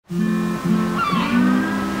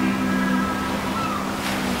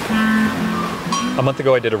A month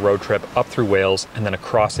ago I did a road trip up through Wales and then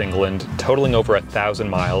across England, totaling over 1,000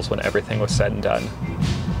 miles when everything was said and done.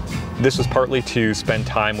 This was partly to spend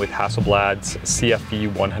time with Hasselblad's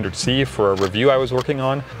CFV100C for a review I was working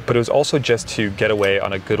on, but it was also just to get away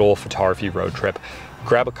on a good old photography road trip,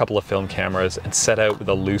 grab a couple of film cameras and set out with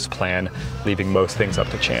a loose plan, leaving most things up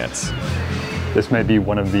to chance. This may be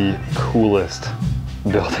one of the coolest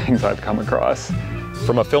buildings I've come across.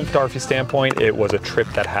 From a film photography standpoint, it was a trip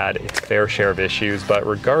that had its fair share of issues, but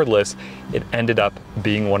regardless, it ended up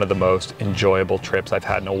being one of the most enjoyable trips I've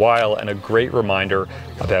had in a while and a great reminder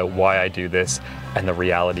about why I do this and the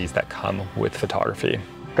realities that come with photography.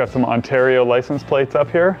 Got some Ontario license plates up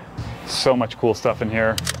here. So much cool stuff in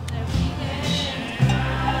here.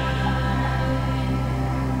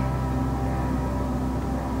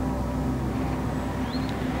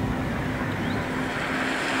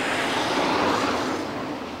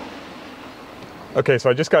 Okay, so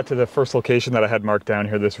I just got to the first location that I had marked down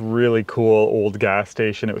here, this really cool old gas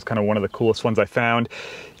station. It was kind of one of the coolest ones I found,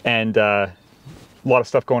 and a lot of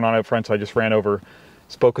stuff going on out front, so I just ran over,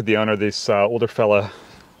 spoke with the owner, this older fella,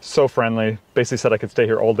 so friendly, basically said I could stay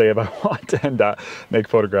here all day if I want and make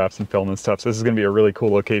photographs and film and stuff. So this is going to be a really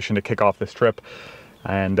cool location to kick off this trip,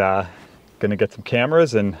 and gonna get some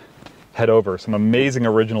cameras and head over. Some amazing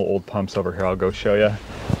original old pumps over here, I'll go show you.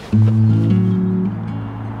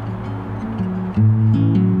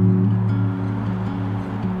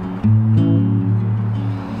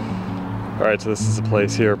 All right, so this is a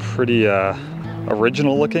place here, pretty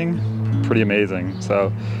original looking, pretty amazing.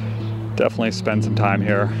 So definitely spend some time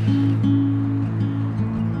here.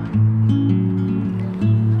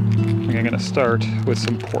 I'm gonna start with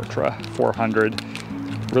some Portra 400.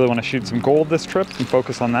 Really wanna shoot some gold this trip and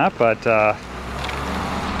focus on that, but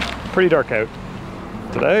pretty dark out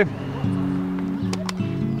today.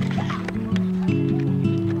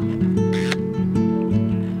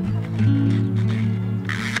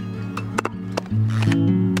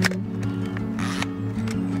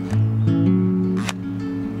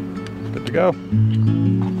 Go.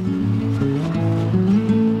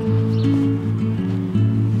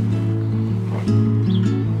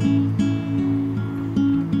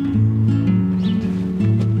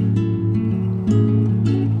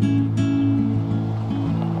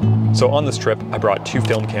 So on this trip, I brought two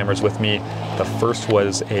film cameras with me. The first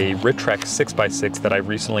was a Rittreck 6x6 that I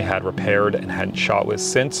recently had repaired and hadn't shot with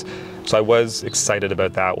since, so I was excited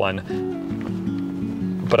about that one.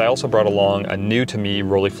 But I also brought along a new to me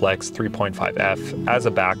Rolleiflex 3.5F as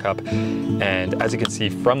a backup, and as you can see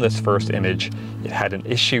from this first image, it had an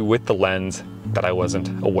issue with the lens that I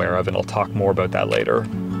wasn't aware of, and I'll talk more about that later.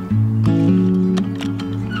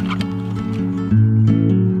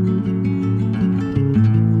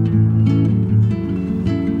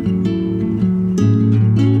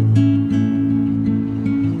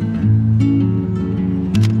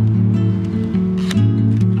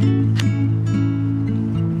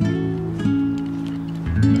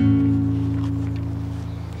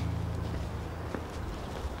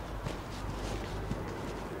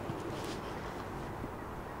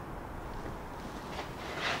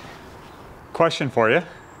 Question for you.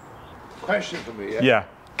 Question for me, yeah? Yeah.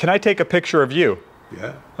 Can I take a picture of you?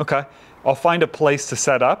 Yeah. Okay. I'll find a place to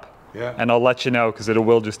set up. Yeah. And I'll let you know, because it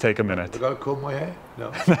will just take a minute. I gotta comb my hair?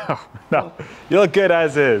 No. No. You look good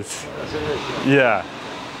as is. That's it, yeah.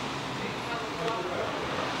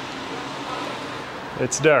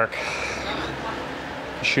 It's dark.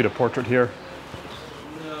 Shoot a portrait here.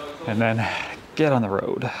 And then get on the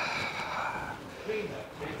road.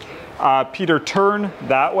 Peter, turn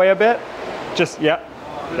that way a bit. Just, yeah,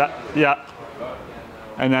 yeah.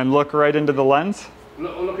 And then look right into the lens.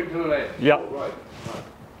 Look into the lens? Yeah. Oh, right.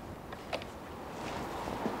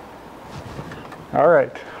 All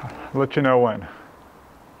right, I'll let you know when.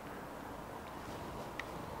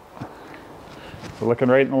 So looking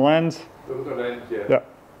right in the lens. Look at the lens, yeah. Yeah.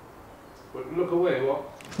 But look away, what?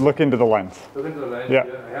 Look into the lens. Look into the lens, yeah.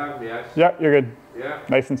 I have the eyes. Yeah, you're good. Yeah.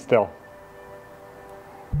 Nice and still.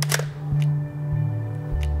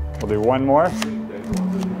 We'll do one more.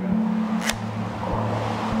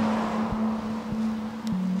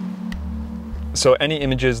 So any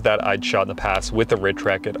images that I'd shot in the past with the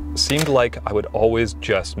Rittreck, it seemed like I would always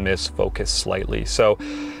just miss focus slightly. So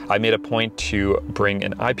I made a point to bring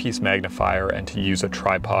an eyepiece magnifier and to use a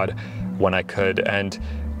tripod when I could. And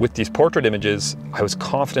with these portrait images, I was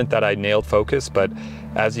confident that I nailed focus, but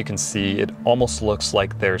as you can see, it almost looks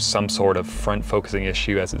like there's some sort of front focusing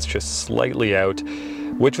issue as it's just slightly out,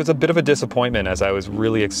 which was a bit of a disappointment as I was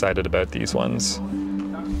really excited about these ones.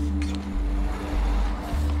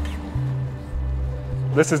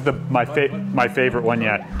 This is my favorite one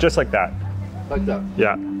yet, just like that. Like that?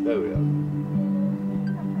 Yeah. There we are.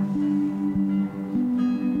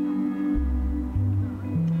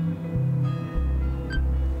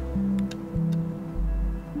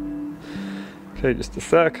 Okay, just a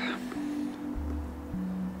sec.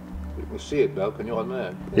 You can see it now, can you, on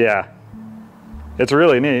there? Yeah. It's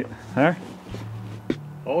really neat. There.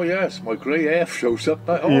 Oh yes, my grey hair shows up.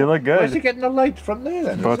 Oh, You look good. Where's he getting the light from there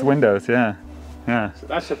then? Both windows, yeah. Yeah. So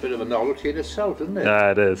that's a bit of a novelty in itself, isn't it?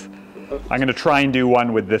 Yeah, it is. I'm going to try and do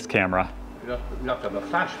one with this camera. You're not going to have a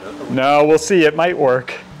flash, though. No, we'll see. It might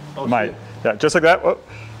work. Oh, Might. Yeah, just like that. Whoa.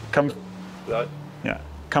 Come. Right. Yeah.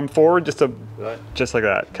 Come forward just a. Right. Just like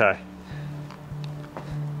that. Okay.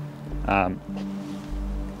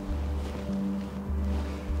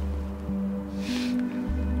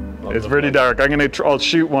 It's pretty dark. I'll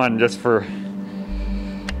shoot one just for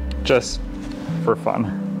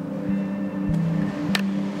fun.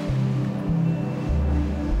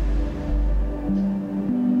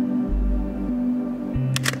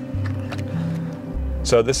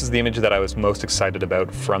 So this is the image that I was most excited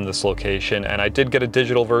about from this location, and I did get a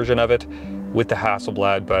digital version of it with the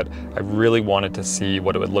Hasselblad, but I really wanted to see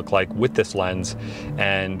what it would look like with this lens,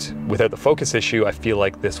 and without the focus issue, I feel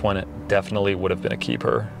like this one definitely would have been a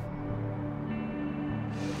keeper.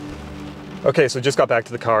 Okay, so just got back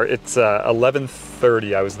to the car. It's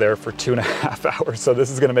 11:30. I was there for 2.5 hours, so this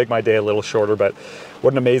is gonna make my day a little shorter, but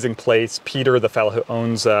what an amazing place. Peter, the fellow who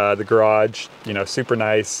owns the garage, you know, super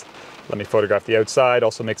nice. Let me photograph the outside,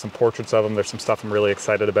 also make some portraits of them. There's some stuff I'm really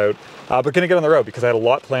excited about. But gonna get on the road because I had a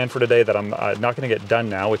lot planned for today that I'm not gonna get done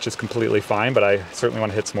now, which is completely fine, but I certainly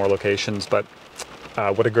wanna hit some more locations. But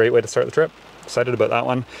what a great way to start the trip. Excited about that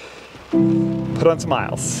one. Put on some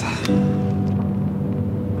miles.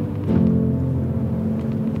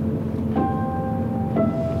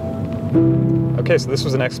 Okay, so this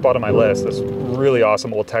was the next spot on my list. This really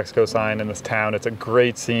awesome old Texaco sign in this town. It's a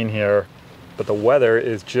great scene here, but the weather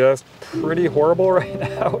is just pretty horrible right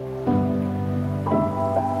now.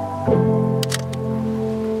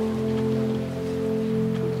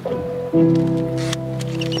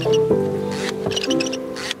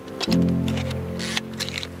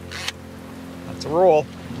 That's a roll.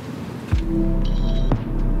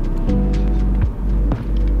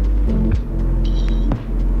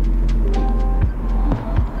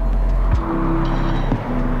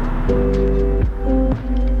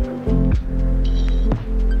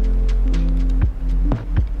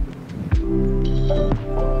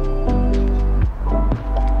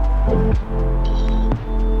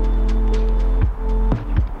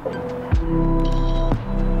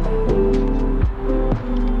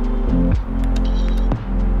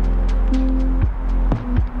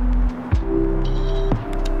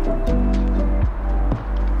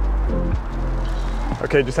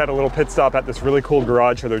 Okay, just had a little pit stop at this really cool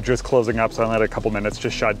garage here. They're just closing up, so I only had a couple minutes,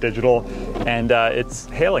 just shot digital, and it's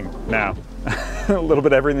hailing now. A little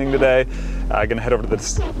bit of everything today. Gonna head over to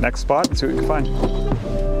this next spot and see what we can find.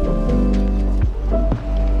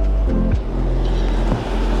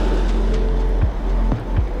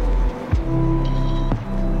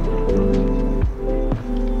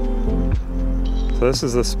 So this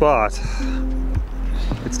is the spot.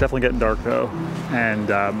 It's definitely getting dark though, and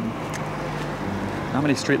not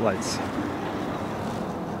many street lights.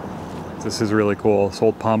 This is really cool. This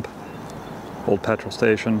old pump, old petrol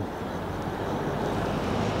station.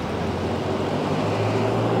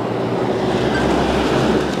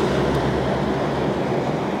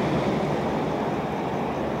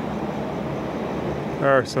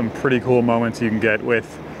 There are some pretty cool moments you can get with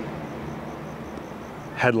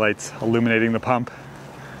headlights illuminating the pump.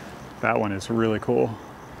 That one is really cool.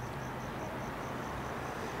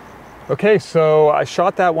 Okay, so I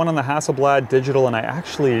shot that one on the Hasselblad digital, and I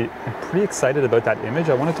actually am pretty excited about that image.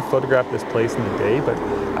 I wanted to photograph this place in the day, but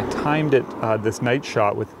I timed it, this night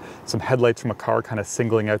shot, with some headlights from a car kind of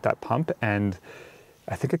singling out that pump, and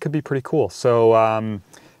I think it could be pretty cool. So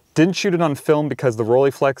didn't shoot it on film because the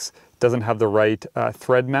Rolleiflex doesn't have the right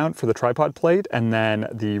thread mount for the tripod plate, and then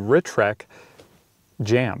the Rittreck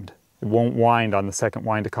jammed. It won't wind on the second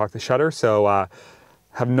wind to cock the shutter, so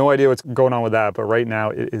have no idea what's going on with that, but right now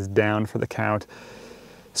it is down for the count.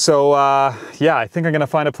 So yeah, I think I'm gonna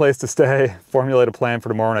find a place to stay, formulate a plan for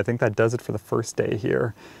tomorrow, and I think that does it for the first day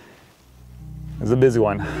here. It's a busy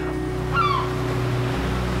one.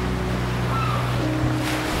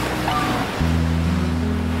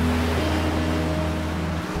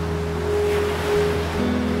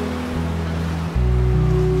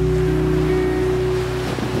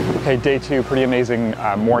 Okay, day two, pretty amazing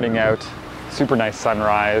morning out. Super nice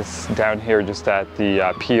sunrise down here just at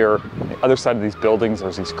the pier. On the other side of these buildings,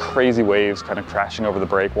 there's these crazy waves kind of crashing over the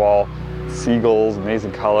break wall. seagulls,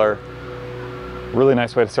 amazing color. Really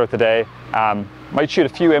nice way to start the day. Might shoot a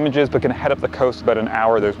few images, but gonna head up the coast about an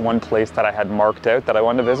hour. There's one place that I had marked out that I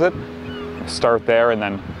wanted to visit. Start there and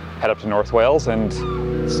then head up to North Wales and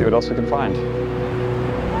see what else we can find.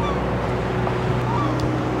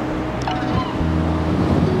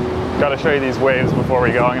 Gotta show you these waves before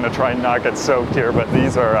we go. I'm gonna try and not get soaked here, but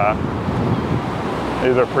these are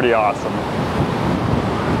pretty awesome.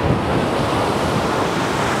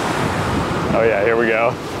 Oh yeah, here we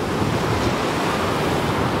go.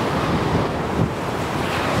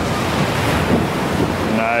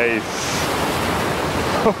 Nice.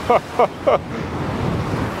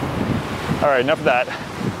 All right, enough of that.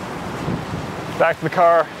 Back to the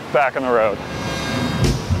car, back on the road.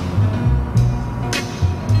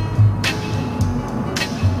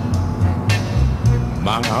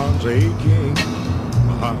 My arms aching,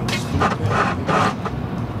 my heart's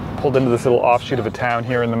Pulled into this little offshoot of a town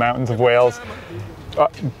here in the mountains of Wales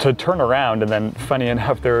to turn around, and then funny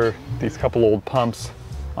enough, there are these couple old pumps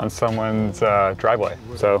on someone's driveway.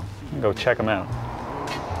 So go check them out.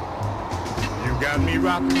 You got me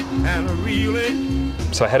rocking and reeling.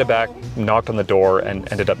 So I headed back, knocked on the door,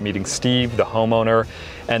 and ended up meeting Steve, the homeowner.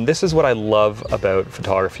 And this is what I love about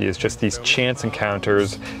photography, is just these chance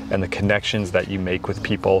encounters and the connections that you make with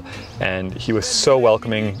people. And he was so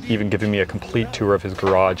welcoming, even giving me a complete tour of his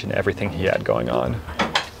garage and everything he had going on.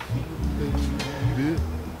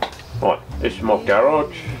 Right, this is my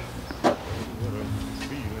garage.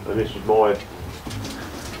 And this is my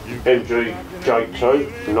MG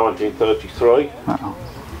J2 from 1933. Wow.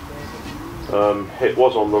 It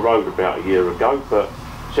was on the road about a year ago, but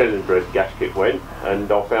cylinder head gasket went,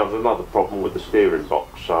 and I found another problem with the steering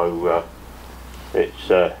box, so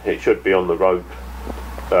it should be on the road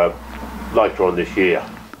later on this year.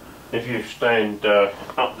 If you stand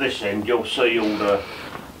up this end, you'll see all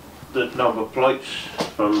the number plates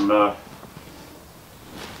from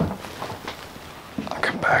I'll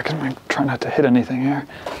come back and try not to hit anything here.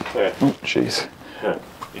 yeah. Oh, jeez. Yeah.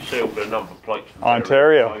 You see all the number plates from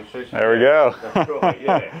Ontario. There we go. That's right,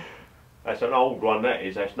 yeah. That's an old one, that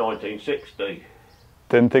is. That's 1960.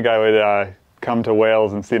 Didn't think I would come to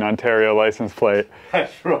Wales and see an Ontario license plate.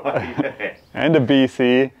 That's right, yeah. And a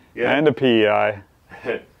BC, Yeah. and a PEI.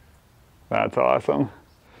 That's awesome.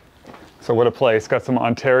 So what a place. Got some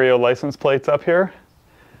Ontario license plates up here.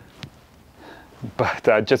 But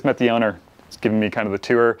I just met the owner. He's giving me kind of the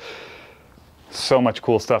tour. So much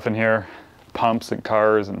cool stuff in here. Pumps and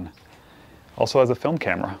cars, and also has a film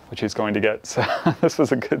camera, which he's going to get. So this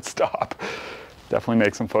was a good stop. Definitely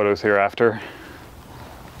make some photos here after.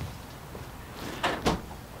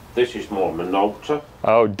 This is my Minolta.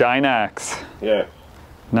 Oh, Dynax. Yeah.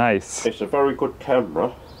 Nice. It's a very good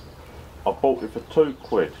camera. I bought it for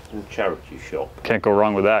 £2 in a charity shop. Can't go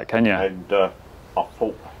wrong with that, can you? And I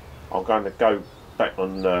thought I'm going to go back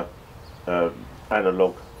on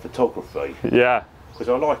analogue photography. Yeah, Because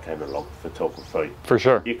I like analogue photography. for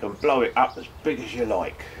sure. You can blow it up as big as you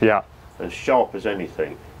like. Yeah, As sharp as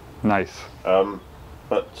anything. nice.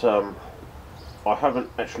 But I haven't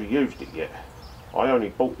actually used it yet. I only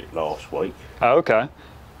bought it last week. Oh, okay.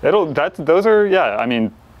 Those are, yeah, I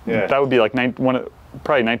mean, Yeah. that would be like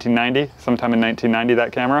probably 1990, sometime in 1990,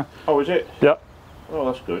 that camera. Oh, is it? Yep. Oh,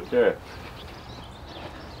 that's good, yeah.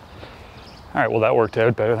 All right, well, that worked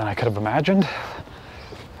out better than I could have imagined.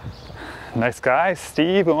 Nice guy,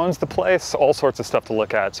 Steve, who owns the place. All sorts of stuff to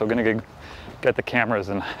look at. So gonna get the cameras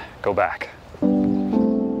and go back.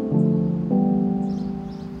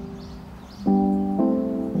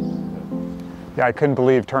 Yeah, I couldn't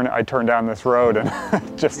believe I turned down this road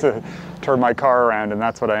and just to turn my car around, and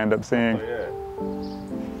that's what I end up seeing. Oh,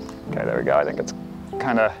 yeah. Okay, there we go. I think it's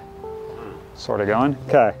kind of sort of going.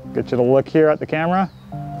 Okay, get you to look here at the camera.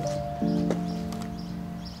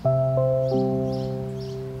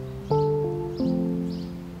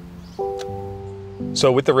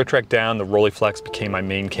 So with the Rittreck down, the Rolleiflex became my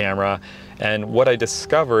main camera. And what I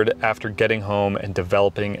discovered after getting home and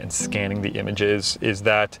developing and scanning the images is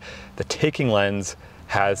that the taking lens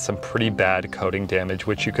has some pretty bad coating damage,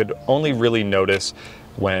 which you could only really notice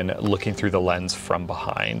when looking through the lens from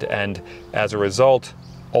behind. And as a result,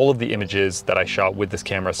 all of the images that I shot with this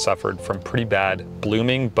camera suffered from pretty bad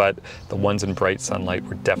blooming, but the ones in bright sunlight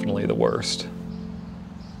were definitely the worst.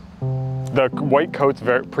 The white coat's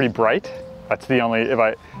pretty bright. That's the only,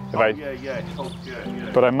 Yeah.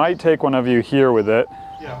 but I might take one of you here with it,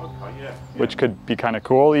 Yeah, okay, yeah. which could be kind of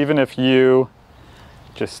cool, even if you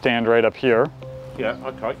just stand right up here. Yeah,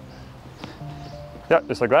 okay. Yeah,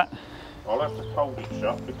 just like that. I'll have to hold it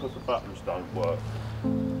shut because the buttons don't work.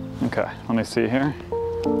 Okay, let me see here.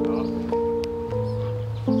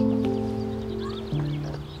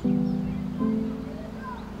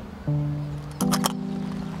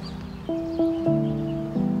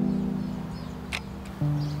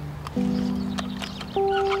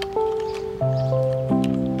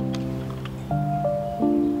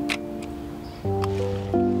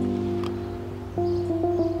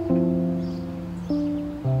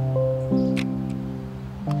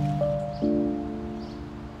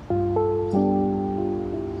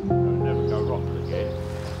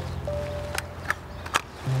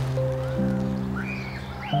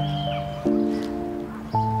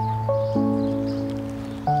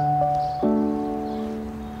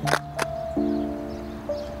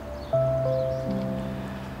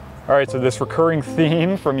 All right, so this recurring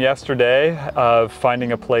theme from yesterday of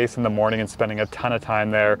finding a place in the morning and spending a ton of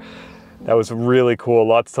time there, that was really cool.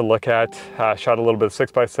 Lots to look at. Shot a little bit of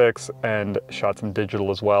 6x6 and shot some digital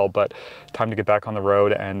as well, but time to get back on the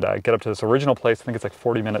road and get up to this original place. I think it's like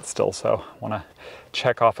 40 minutes still, so I want to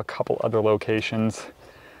check off a couple other locations.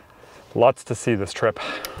 Lots to see this trip.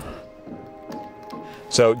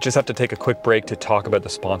 So just have to take a quick break to talk about the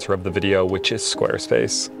sponsor of the video, which is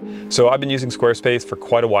Squarespace. So I've been using Squarespace for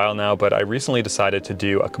quite a while now, but I recently decided to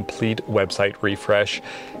do a complete website refresh,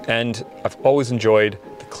 and I've always enjoyed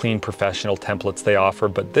the clean professional templates they offer,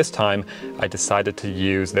 but this time I decided to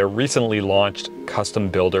use their recently launched custom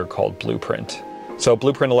builder called Blueprint. So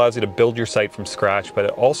Blueprint allows you to build your site from scratch, but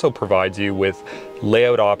it also provides you with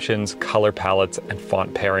layout options, color palettes, and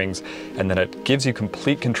font pairings, and then it gives you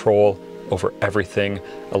complete control over everything,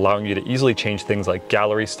 allowing you to easily change things like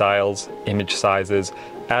gallery styles, image sizes,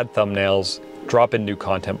 add thumbnails, drop in new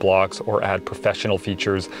content blocks, or add professional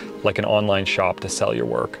features like an online shop to sell your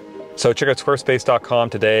work. So check out squarespace.com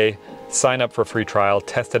today, sign up for a free trial,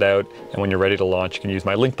 test it out, and when you're ready to launch, you can use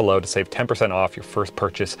my link below to save 10% off your first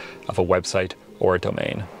purchase of a website or a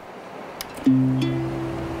domain.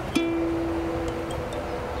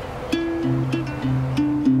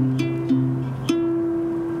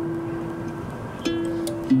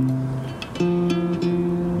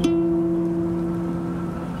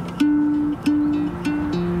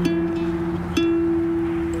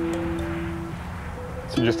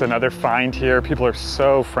 Just another find here. People are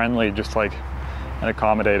so friendly, just like, and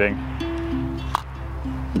accommodating.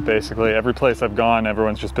 Basically every place I've gone,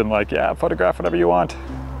 everyone's just been like, yeah, photograph whatever you want.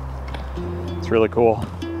 It's really cool.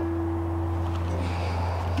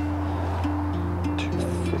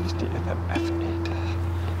 250 at that F8.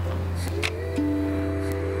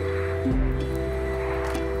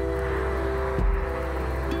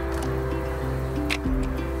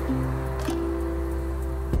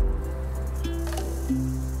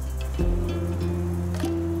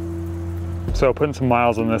 So putting some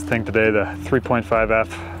miles on this thing today, the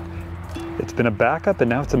 3.5F. It's been a backup and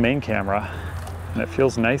now it's a main camera, and it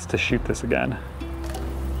feels nice to shoot this again.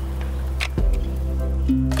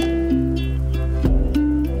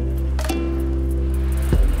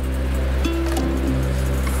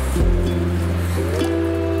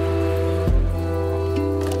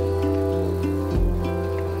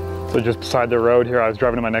 So just beside the road here, I was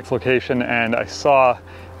driving to my next location and I saw out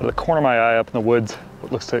of the corner of my eye up in the woods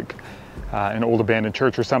what looks like an old abandoned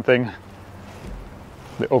church or something.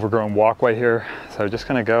 The overgrown walkway here. So I'm just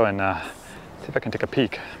gonna go and see if I can take a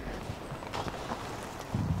peek.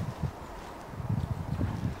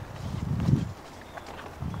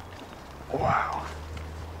 Wow.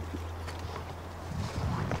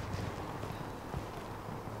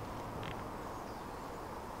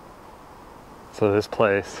 So this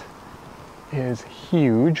place is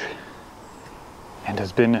huge and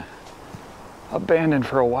has been abandoned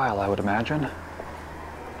for a while, I would imagine.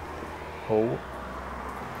 Oh.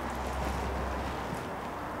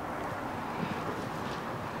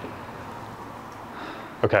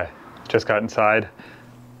 Okay, just got inside.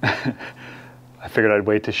 I figured I'd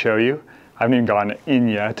wait to show you. I haven't even gone in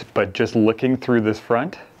yet, but just looking through this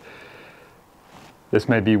front, this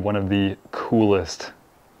may be one of the coolest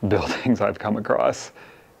buildings I've come across.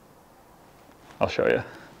 I'll show you.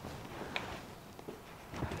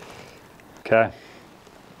 Okay.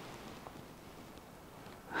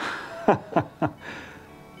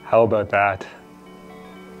 How about that?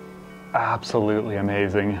 Absolutely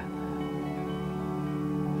amazing.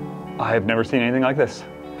 I have never seen anything like this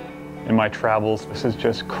in my travels. This is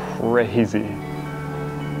just crazy.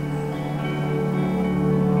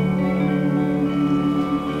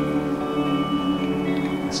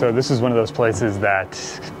 So this is one of those places that,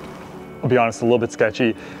 I'll be honest, a little bit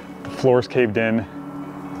sketchy. The floor's caved in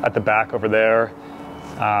at the back over there.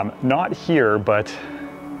 Not here, but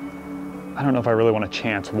I don't know if I really want a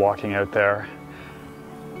chance walking out there.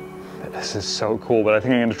 This is so cool, but I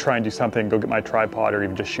think I'm gonna try and do something, go get my tripod or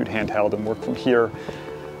even just shoot handheld and work from here.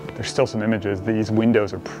 There's still some images. These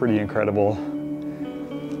windows are pretty incredible.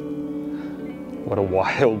 What a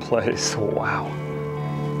wild place, wow.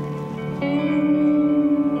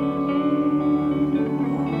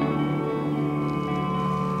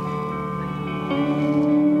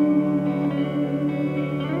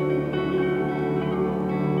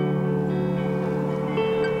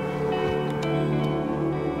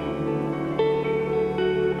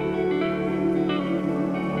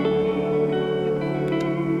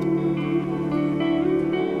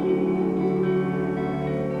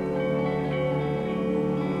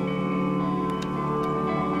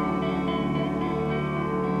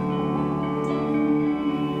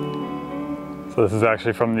 So this is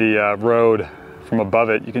actually from the road, from above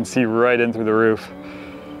it. You can see right in through the roof,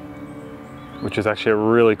 which is actually a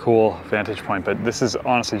really cool vantage point. But this is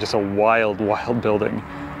honestly just a wild, wild building.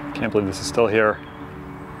 Can't believe this is still here.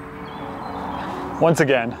 Once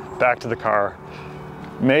again, back to the car.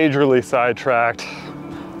 Majorly sidetracked.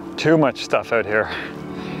 Too much stuff out here.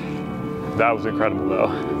 That was incredible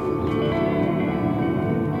though.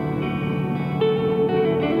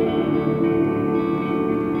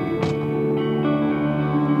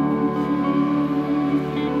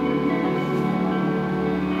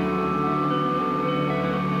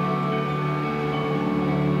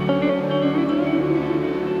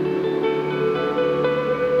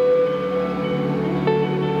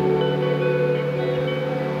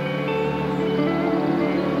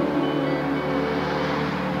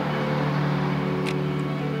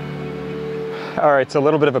 All right, so a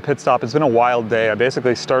little bit of a pit stop. It's been a wild day. I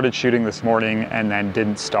basically started shooting this morning and then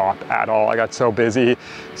didn't stop at all. I got so busy.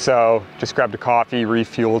 So just grabbed a coffee,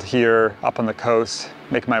 refueled here up on the coast,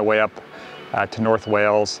 making my way up to North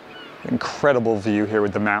Wales. Incredible view here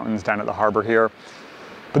with the mountains down at the harbor here.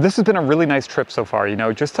 But this has been a really nice trip so far, you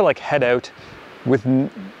know, just to like head out with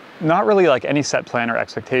not really like any set plan or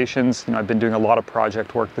expectations. You know, I've been doing a lot of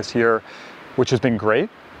project work this year, which has been great,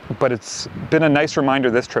 but it's been a nice reminder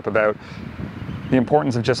this trip about the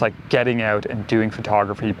importance of just like getting out and doing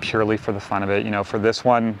photography purely for the fun of it. You know, for this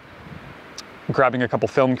one, grabbing a couple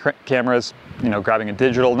film cameras, you know, grabbing a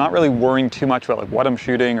digital, not really worrying too much about like what I'm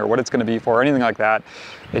shooting or what it's going to be for or anything like that,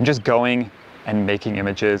 and just going and making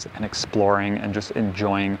images and exploring and just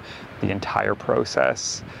enjoying the entire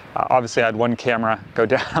process. Obviously I had one camera go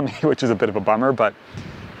down on me, which is a bit of a bummer, but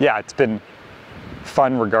yeah, it's been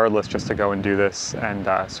fun regardless just to go and do this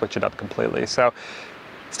and switch it up completely. So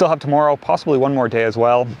still have tomorrow, possibly one more day as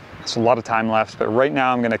well. There's a lot of time left, but right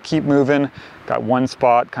now I'm gonna keep moving. Got one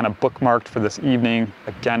spot kind of bookmarked for this evening.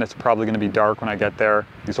 Again, it's probably gonna be dark when I get there.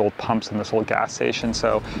 These old pumps in this old gas station.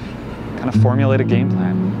 So kind of formulate a game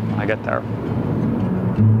plan when I get there.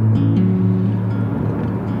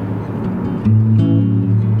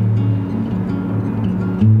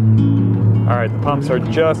 All right, the pumps are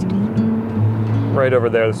just right over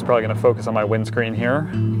there. This is probably gonna focus on my windscreen here.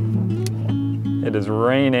 It is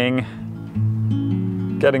raining,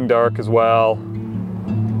 getting dark as well,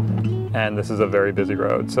 and this is a very busy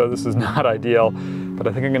road, so this is not ideal, but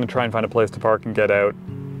I think I'm gonna try and find a place to park and get out.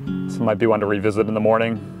 This might be one to revisit in the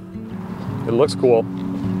morning. It looks cool.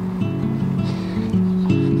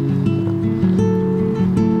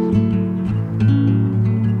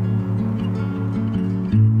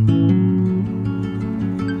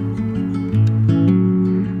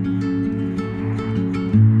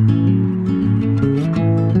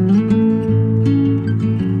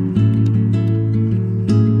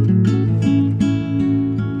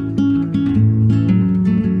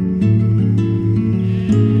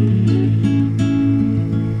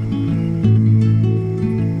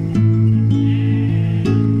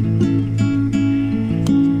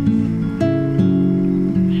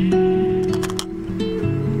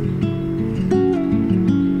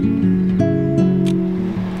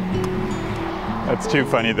 Too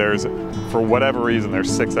funny, there's, for whatever reason, there's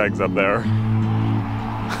 6 eggs up there.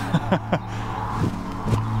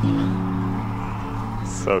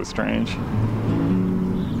 So strange.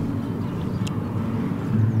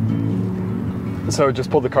 So just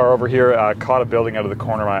pulled the car over here, caught a building out of the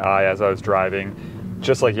corner of my eye as I was driving.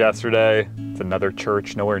 Just like yesterday, it's another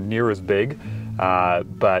church, nowhere near as big,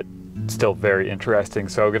 but still very interesting.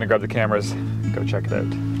 So I'm gonna grab the cameras, go check it out.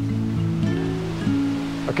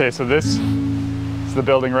 Okay, so this is the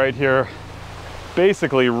building right here,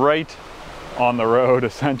 basically right on the road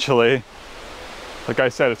essentially. Like I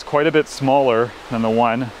said, it's quite a bit smaller than the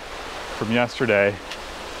one from yesterday,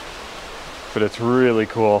 but it's really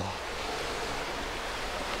cool.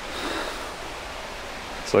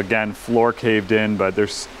 So again, floor caved in, but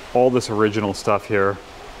there's all this original stuff here.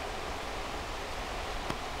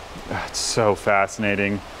 It's so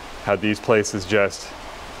fascinating how these places just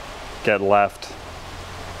get left.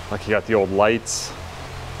 Like you got the old lights,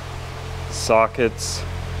 sockets,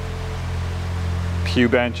 pew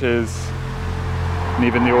benches, and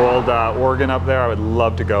even the old organ up there. I would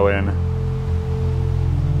love to go in.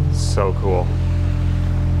 So cool.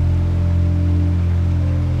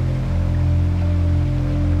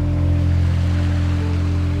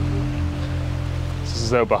 This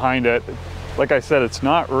is out behind it. Like I said, it's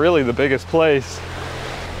not really the biggest place,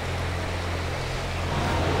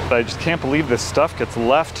 but I just can't believe this stuff gets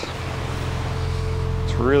left.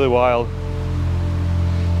 It's really wild.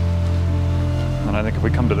 And I think if we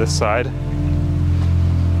come to this side,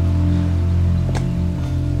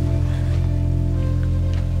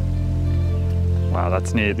 Wow,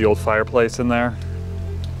 that's neat. The old fireplace in there.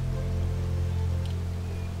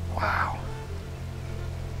 Wow.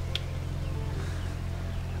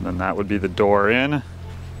 And then that would be the door in.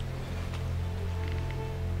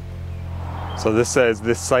 So this says,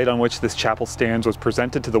 this site on which this chapel stands was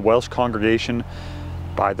presented to the Welsh congregation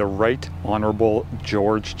by the Right Honourable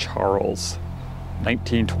George Charles,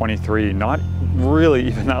 1923, not really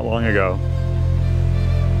even that long ago.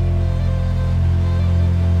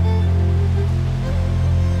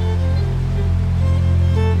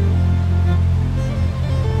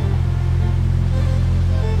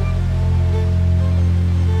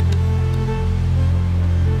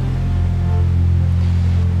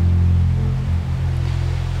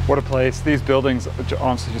 What a place. These buildings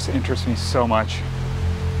honestly just interest me so much.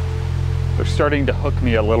 They're starting to hook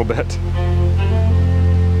me a little bit.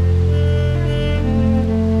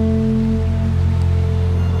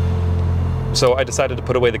 So I decided to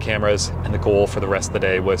put away the cameras, and the goal for the rest of the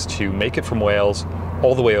day was to make it from Wales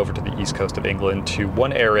all the way over to the east coast of England to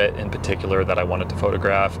one area in particular that I wanted to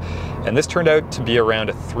photograph. And this turned out to be around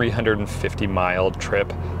a 350-mile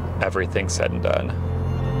trip, everything said and done.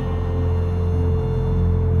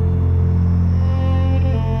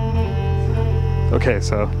 Okay,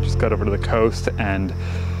 so just got over to the coast and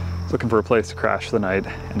was looking for a place to crash the night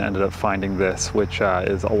and ended up finding this, which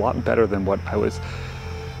is a lot better than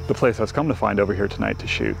the place I was coming to find over here tonight to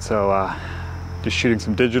shoot. So just shooting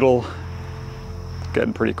some digital,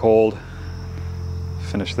 getting pretty cold,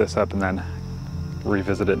 finish this up and then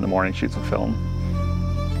revisit it in the morning, shoot some film.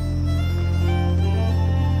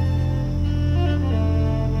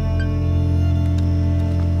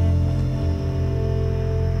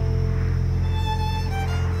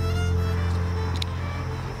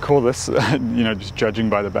 Cool, this, you know, just judging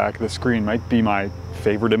by the back of the screen, might be my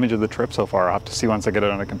favorite image of the trip so far. I'll have to see once I get it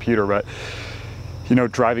on a computer, but, you know,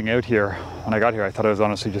 driving out here, when I got here, I thought I was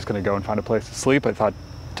honestly just gonna go and find a place to sleep. I thought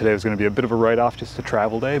today was gonna be a bit of a write-off, just a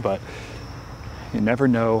travel day, but you never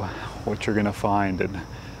know what you're gonna find. And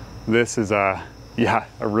this is a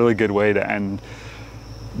really good way to end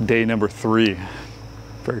day number 3.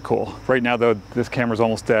 Very cool. Right now though, this camera's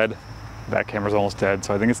almost dead. That camera's almost dead,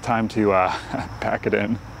 so I think it's time to pack it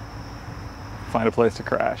in, find a place to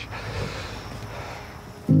crash.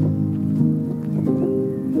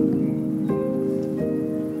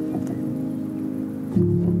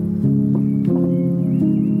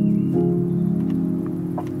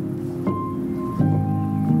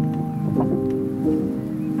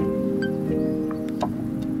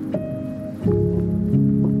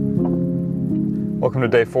 Welcome to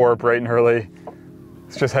day 4, bright and early.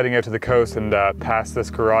 It's just heading out to the coast and past this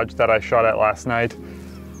garage that I shot at last night.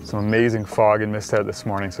 Some amazing fog and mist out this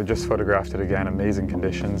morning, so just photographed it again. Amazing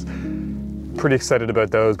conditions. Pretty excited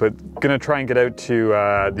about those, but gonna try and get out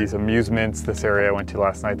to these amusements, this area I went to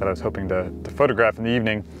last night that I was hoping to photograph in the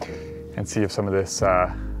evening, and see if some of this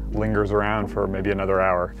lingers around for maybe another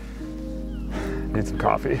hour. Need some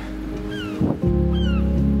coffee.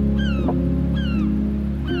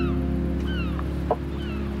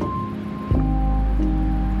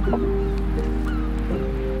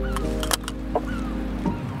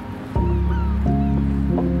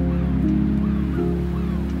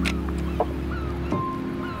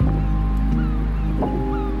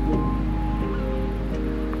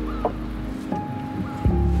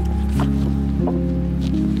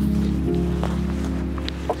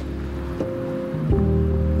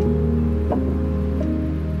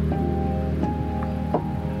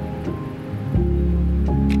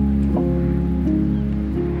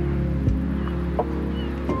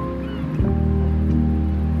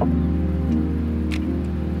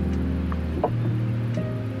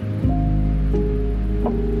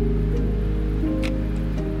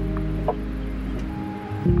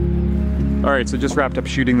 All right, so just wrapped up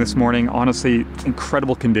shooting this morning. Honestly,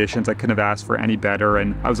 incredible conditions. I couldn't have asked for any better.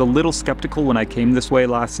 And I was a little skeptical when I came this way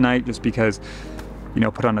last night, just because, you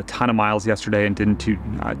know, put on a ton of miles yesterday and didn't do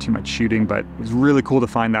too much shooting, but it was really cool to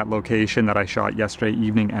find that location that I shot yesterday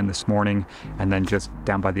evening and this morning. And then just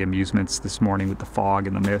down by the amusements this morning with the fog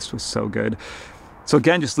and the mist was so good. So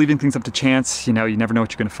again, just leaving things up to chance. You know, you never know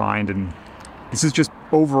what you're gonna find. And this has just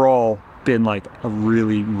overall been like a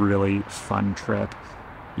really, really fun trip.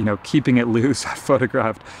 You know, keeping it loose. I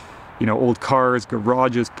photographed, you know, old cars,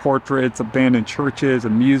 garages, portraits, abandoned churches,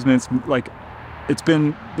 amusements. Like, it's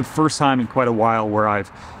been the first time in quite a while where I've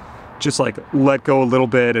just like let go a little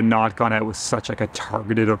bit and not gone out with such like a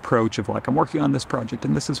targeted approach of like, I'm working on this project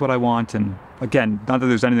and this is what I want. And again, not that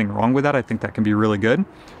there's anything wrong with that. I think that can be really good.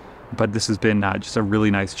 But this has been just a really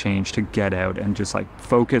nice change to get out and just like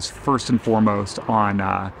focus first and foremost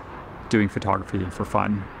on doing photography for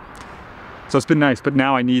fun. So it's been nice, but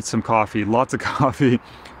now I need some coffee, lots of coffee,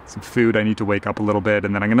 some food. I need to wake up a little bit,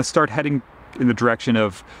 and then I'm gonna start heading in the direction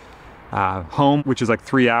of home, which is like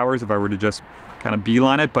 3 hours if I were to just kind of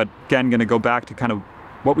beeline it. But again, gonna go back to kind of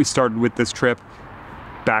what we started with this trip: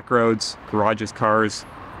 back roads, garages, cars,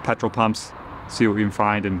 petrol pumps, see what we can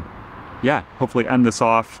find, and yeah, hopefully end this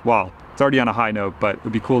off. Well, it's already on a high note, but it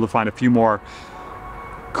would be cool to find a few more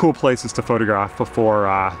cool places to photograph before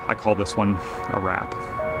I call this one a wrap.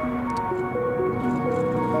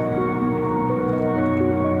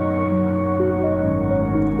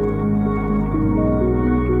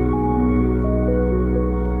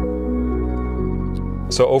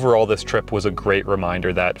 So overall, this trip was a great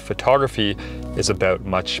reminder that photography is about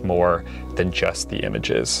much more than just the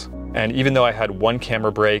images. And even though I had one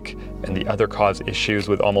camera break and the other caused issues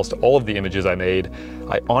with almost all of the images I made,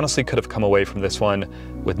 I honestly could have come away from this one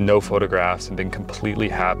with no photographs and been completely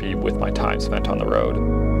happy with my time spent on the road.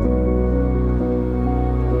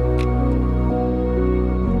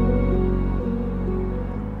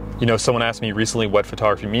 You know, someone asked me recently what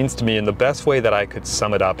photography means to me, and the best way that I could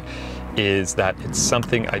sum it up is that it's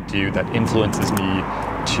something I do that influences me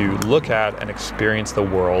to look at and experience the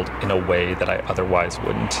world in a way that I otherwise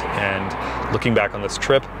wouldn't. And looking back on this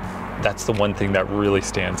trip, that's the one thing that really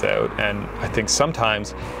stands out. And I think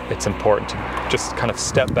sometimes it's important to just kind of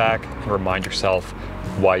step back and remind yourself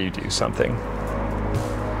why you do something.